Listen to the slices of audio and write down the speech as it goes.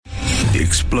The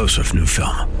explosive new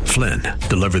film, Flynn,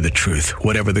 deliver the truth,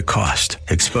 whatever the cost,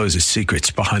 exposes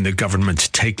secrets behind the government's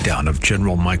takedown of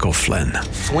General Michael Flynn.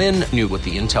 Flynn knew what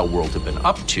the intel world had been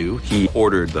up to. He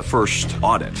ordered the first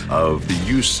audit of the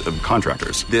use of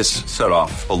contractors. This set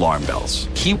off alarm bells.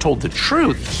 He told the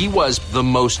truth. He was the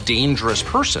most dangerous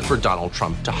person for Donald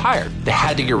Trump to hire. They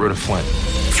had to get rid of Flynn.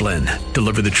 Flynn,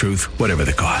 deliver the truth, whatever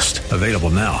the cost. Available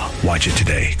now. Watch it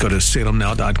today. Go to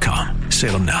salemnow.com.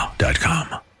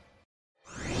 salemnow.com.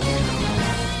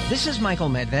 This is Michael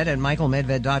Medved at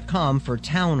michaelmedved.com for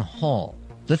Town Hall.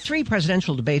 The three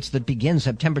presidential debates that begin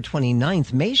September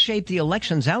 29th may shape the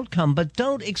election's outcome, but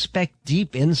don't expect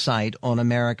deep insight on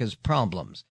America's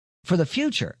problems. For the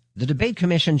future, the Debate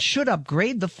Commission should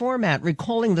upgrade the format,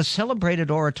 recalling the celebrated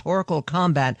oratorical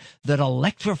combat that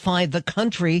electrified the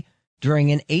country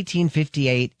during an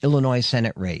 1858 Illinois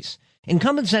Senate race.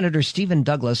 Incumbent Senator Stephen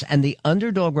Douglas and the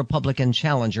underdog Republican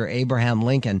challenger Abraham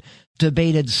Lincoln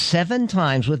debated 7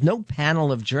 times with no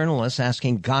panel of journalists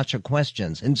asking gotcha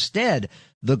questions. Instead,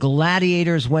 the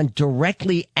gladiators went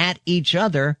directly at each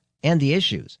other and the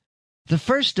issues. The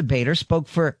first debater spoke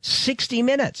for 60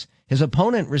 minutes. His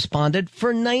opponent responded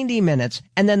for 90 minutes,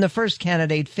 and then the first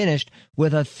candidate finished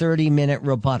with a 30-minute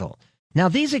rebuttal. Now,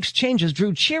 these exchanges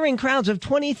drew cheering crowds of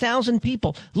 20,000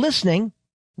 people listening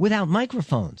without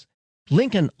microphones.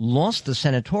 Lincoln lost the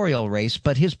senatorial race,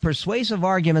 but his persuasive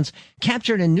arguments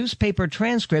captured in newspaper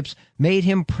transcripts made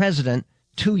him president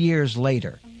 2 years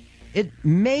later. It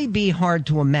may be hard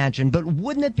to imagine, but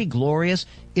wouldn't it be glorious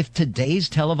if today's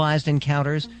televised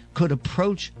encounters could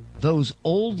approach those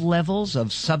old levels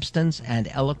of substance and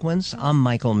eloquence? I'm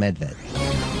Michael Medved.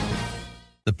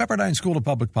 The Pepperdine School of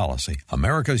Public Policy,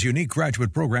 America's unique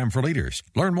graduate program for leaders.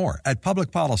 Learn more at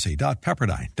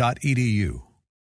publicpolicy.pepperdine.edu.